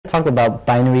talk about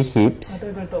binary heaps. I thought you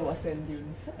were going to talk about sand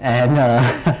dunes.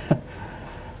 And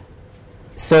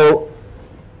so,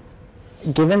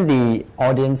 given the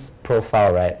audience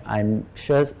profile, right, I'm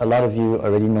sure a lot of you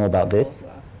already know about this,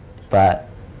 but...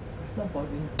 It's not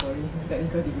pausing, sorry.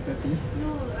 Technical difficulty.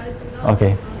 No, I do not.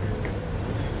 Okay.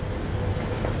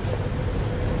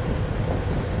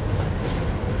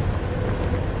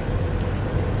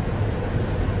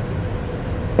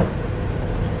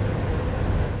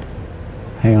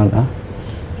 Hang on, huh?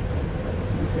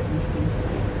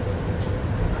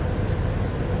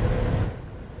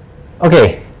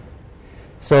 Okay,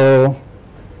 so,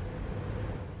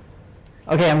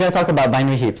 I'm going to talk about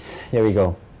binary heaps. Here we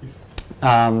go.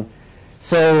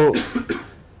 So,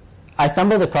 I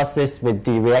stumbled across this with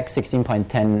the React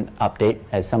 16.10 update,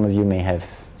 as some of you may have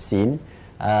seen.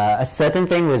 A certain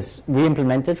thing was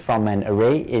re-implemented from an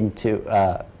array into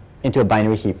a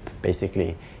binary heap,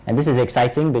 basically. And this is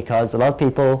exciting because a lot of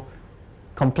people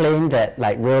complain that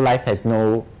like real life has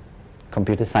no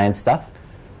computer science stuff.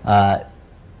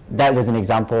 That was an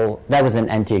example, that was an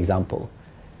anti-example.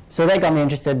 So that got me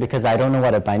interested because I don't know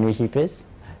what a binary heap is.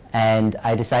 And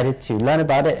I decided to learn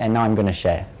about it, and now I'm going to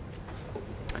share.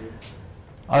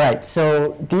 All right,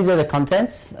 so these are the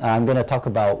contents. I'm going to talk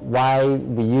about why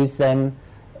we use them,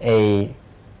 a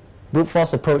brute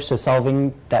force approach to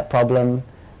solving that problem,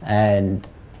 and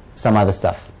some other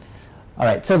stuff. All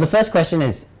right, so the first question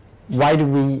is, what do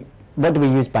we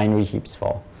use binary heaps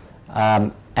for?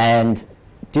 And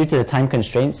due to the time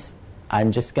constraints,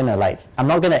 I'm just going to I'm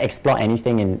not going to explore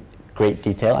anything in great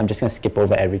detail. I'm just going to skip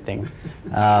over everything.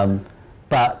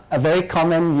 But a very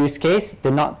common use case,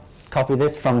 did not copy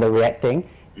this from the React thing,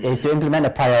 is to implement a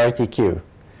priority queue.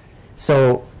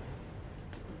 So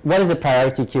what is a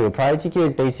priority queue? A priority queue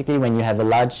is basically when you have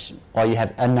you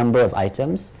have a number of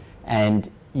items, and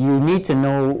you need to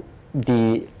know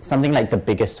something like the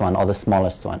biggest one or the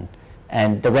smallest one.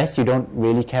 And the rest you don't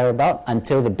really care about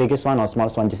until the biggest one or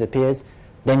smallest one disappears.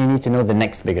 Then you need to know the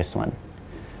next biggest one.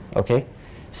 Okay?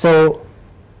 So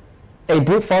a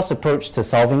brute force approach to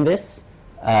solving this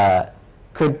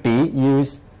could be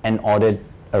use an ordered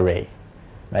array,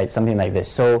 right? Something like this.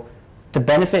 So the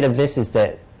benefit of this is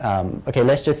that, okay,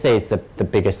 let's just say it's the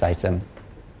biggest item.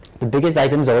 The biggest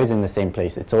item is always in the same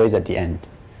place. It's always at the end.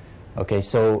 Okay,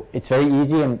 so it's very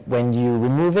easy, and when you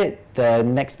remove it, the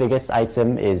next biggest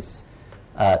item is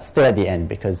still at the end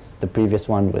because the previous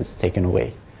one was taken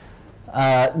away.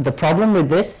 The problem with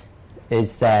this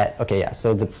is that, okay, yeah,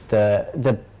 so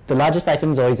the largest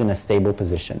item is always in a stable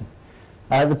position.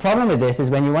 The problem with this is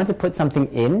when you want to put something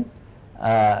in,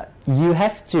 you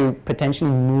have to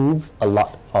potentially move a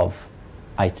lot of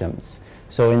items.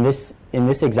 So in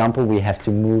this example, we have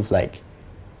to move like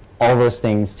all those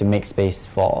things to make space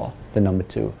for the number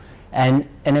 2. And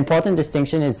an important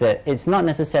distinction is that it's not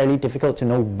necessarily difficult to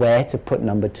know where to put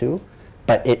number 2,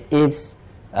 but it is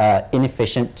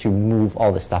inefficient to move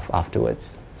all the stuff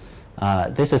afterwards.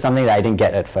 This was something that I didn't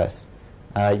get at first.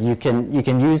 You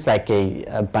can use like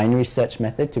a binary search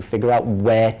method to figure out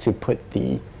where to put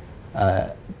the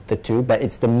 2, but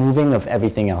it's the moving of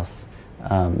everything else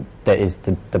that is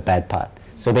the bad part.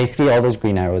 So basically all those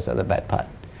green arrows are the bad part.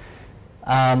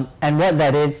 And what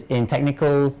that is in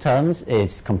technical terms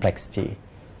is complexity.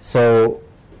 So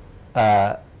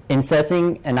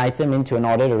inserting an item into an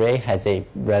ordered array has a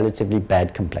relatively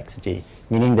bad complexity,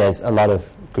 meaning there's a lot of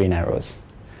green arrows.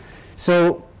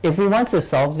 So if we want to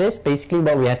solve this, basically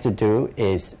what we have to do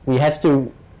is we have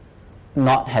to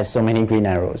not have so many green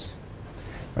arrows,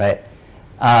 right?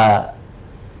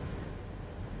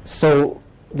 So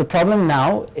the problem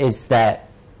now is that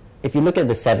if you look at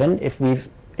the 7, if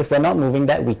we're not moving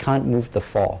that, we can't move the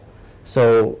 4.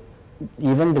 So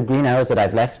even the green arrows that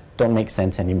I've left don't make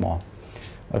sense anymore.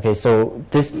 Okay, so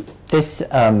this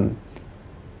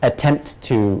attempt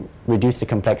to reduce the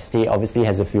complexity obviously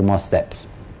has a few more steps.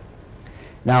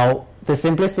 Now, the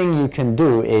simplest thing you can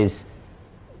do is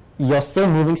you're still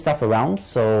moving stuff around,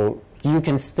 so you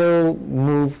can still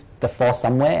move the 4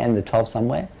 somewhere and the 12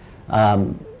 somewhere.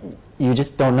 You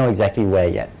just don't know exactly where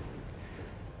yet.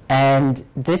 And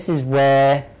this is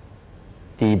where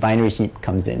the binary heap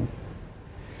comes in.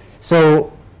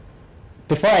 So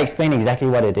before I explain exactly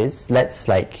what it is, let's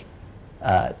think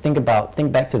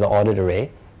back to the ordered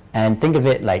array and think of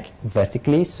it like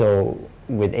vertically, so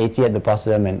with 80 at the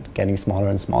bottom and getting smaller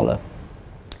and smaller.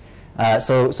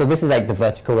 So this is like the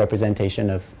vertical representation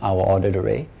of our ordered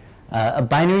array. A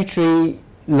binary tree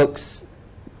looks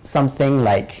something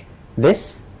like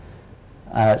this.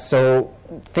 So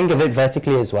think of it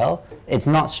vertically as well. It's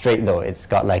not straight though. It's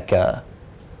got like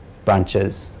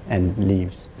branches and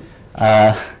leaves.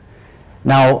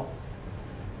 Now,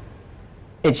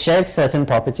 it shares certain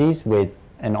properties with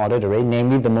an ordered array,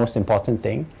 namely the most important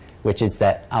thing, which is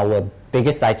that our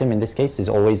biggest item in this case is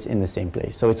always in the same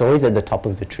place. So it's always at the top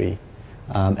of the tree,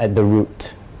 at the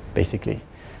root, basically.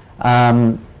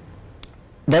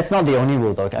 That's not the only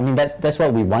rule, though. I mean, that's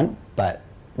what we want, but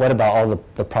what about all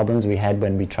the problems we had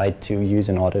when we tried to use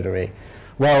an ordered array?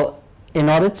 Well, in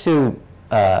order to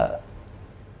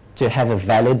have a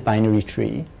valid binary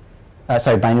tree,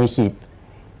 binary heap,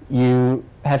 you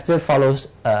have to follow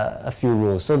a few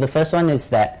rules. So the first one is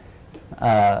that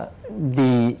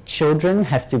the children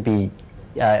have to be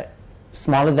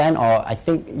smaller than, or I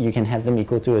think you can have them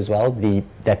equal to as well,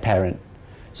 their parent.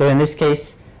 So in this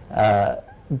case,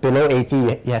 below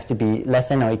 80, you have to be less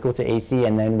than or equal to 80,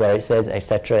 and then where it says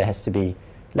etc., it has to be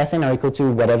less than or equal to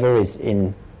whatever is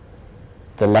in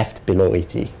the left below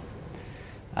 80.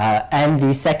 And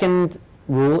the second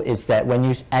rule is that when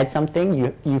you add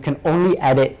something, you can only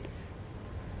add it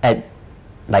at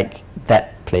like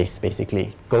that place,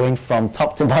 basically, going from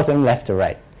top to bottom, left to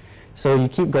right. So you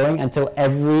keep going until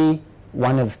every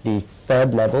one of the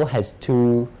third level has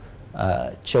 2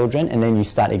 children, and then you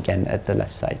start again at the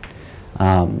left side.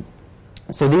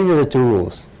 So these are the 2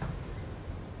 rules.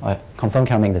 Confirm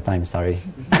counting the time, sorry.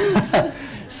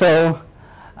 So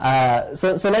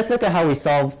let's look at how we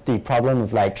solve the problem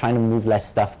of like trying to move less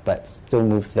stuff but still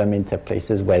move them into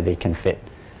places where they can fit.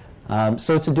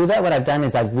 So to do that, what I've done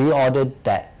is I've reordered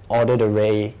that ordered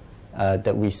array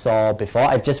that we saw before.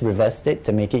 I've just reversed it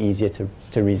to make it easier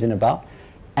to reason about.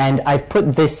 And I've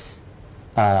put this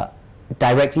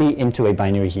directly into a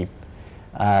binary heap.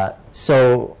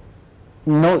 So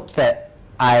note that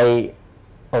I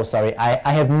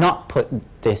have not put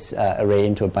this array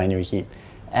into a binary heap.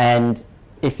 And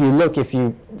if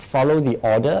you follow the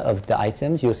order of the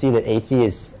items, you'll see that 80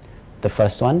 is the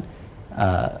first one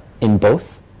in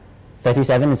both.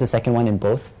 37 is the second one in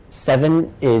both.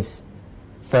 7 is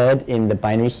third in the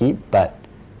binary heap, but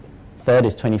third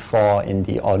is 24 in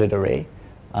the ordered array.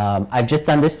 I've just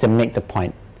done this to make the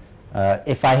point.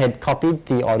 If I had copied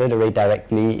the ordered array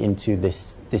directly into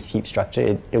this heap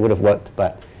structure, it would have worked,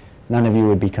 but none of you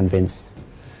would be convinced.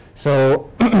 So,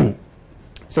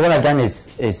 so what I've done is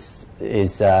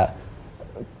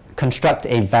construct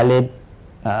a valid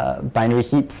binary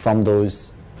heap from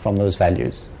those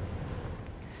values.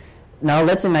 Now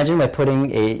let's imagine we're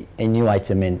putting a new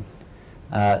item in.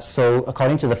 So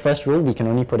according to the first rule, we can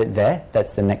only put it there.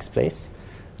 That's the next place.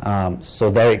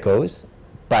 So there it goes.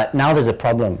 But now there's a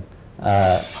problem.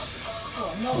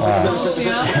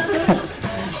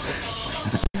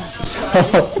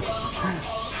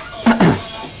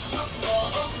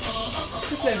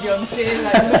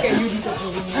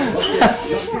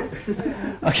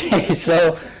 Okay,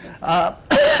 so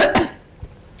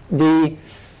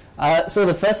so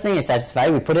the first thing is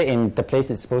satisfied. We put it in the place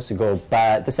it's supposed to go,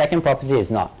 but the second property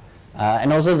is not.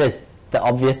 And also there's the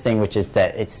obvious thing, which is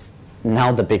that it's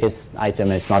now the biggest item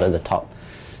and it's not at the top.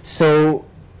 So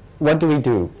what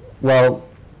do? Well,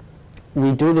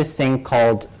 we do this thing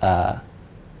called, it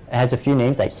has a few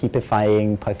names like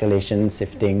heapifying, percolation,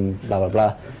 sifting, blah,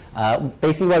 blah, blah.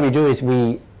 Basically what we do is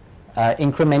we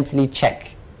incrementally check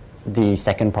the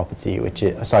second property, which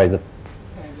is, the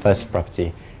first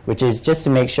property, which is just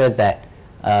to make sure that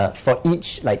for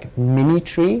each like mini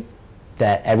tree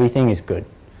that everything is good.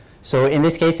 So in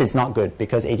this case it's not good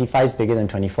because 85 is bigger than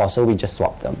 24, so we just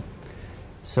swap them.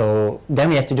 So then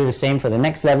we have to do the same for the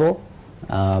next level,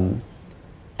 and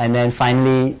then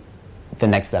finally the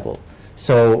next level.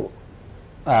 So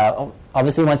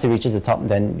obviously once it reaches the top,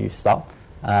 then you stop.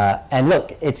 And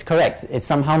look, it's correct. It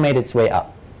somehow made its way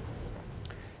up.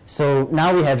 So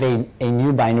now we have a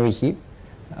new binary heap,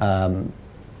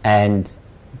 and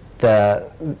the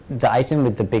item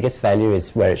with the biggest value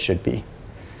is where it should be.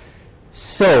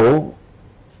 So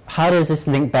how does this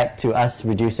link back to us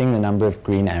reducing the number of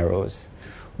green arrows?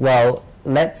 Well,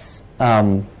 let's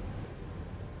look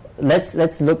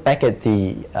back at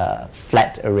the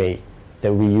flat array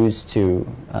that we used to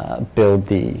build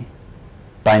the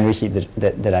binary heap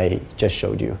that I just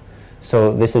showed you.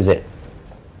 So this is it.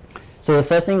 So the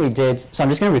first thing we did, so I'm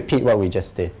just going to repeat what we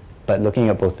just did, but looking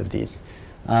at both of these.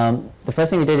 The first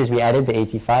thing we did is we added the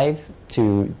 85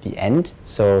 to the end.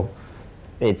 So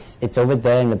it's over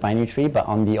there in the binary tree, but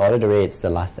on the ordered array, it's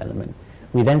the last element.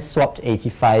 We then swapped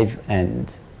 85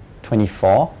 and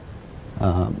 24,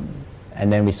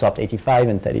 and then we swapped 85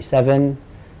 and 37,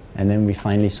 and then we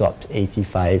finally swapped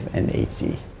 85 and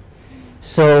 80.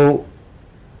 So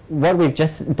what we've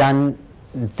just done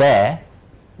there,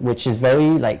 which is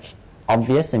very like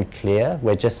obvious and clear,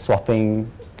 we're just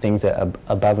swapping things that are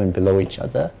above and below each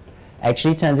other,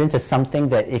 actually turns into something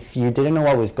that if you didn't know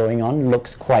what was going on,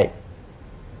 looks quite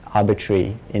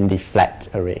arbitrary in the flat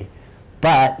array.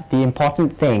 But the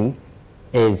important thing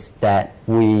is that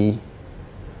we,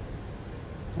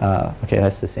 okay,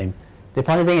 that's the same. The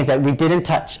important thing is that we didn't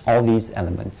touch all these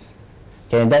elements.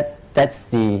 Okay, and that's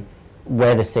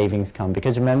where the savings come.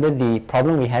 Because remember, the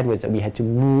problem we had was that we had to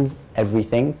move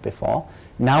everything before.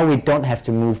 Now we don't have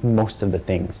to move most of the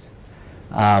things.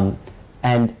 And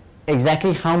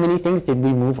exactly how many things did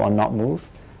we move or not move?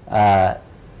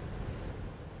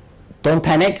 Don't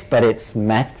panic, but it's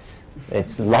maths.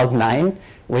 It's log 9,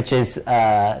 which is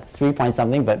 3 point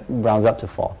something, but rounds up to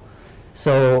 4.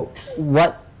 So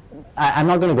I'm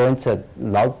not going to go into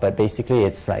log, but basically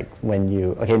it's like when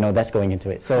you, okay, no, that's going into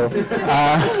it. So,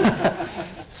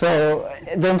 so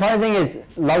the important thing is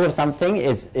log of something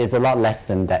is a lot less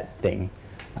than that thing.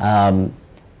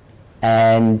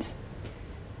 And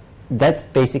that's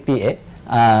basically it.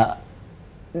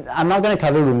 I'm not going to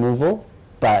cover removal,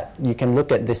 but you can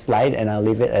look at this slide and I'll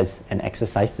leave it as an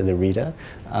exercise to the reader.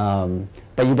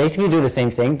 But you basically do the same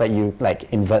thing, but you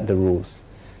like invert the rules.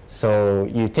 So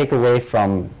you take away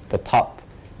from the top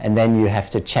and then you have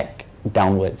to check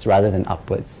downwards rather than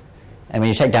upwards. And when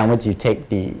you check downwards, you take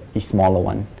the smaller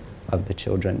one of the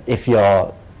children if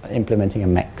you're implementing a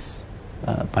max,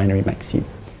 binary max heap.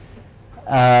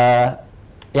 Yeah,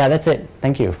 that's it.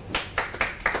 Thank you.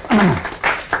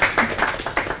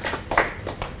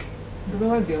 Don't know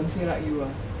why Beyonce like you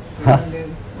And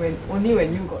then only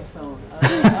when you got sound. Other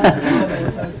people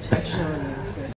got some special.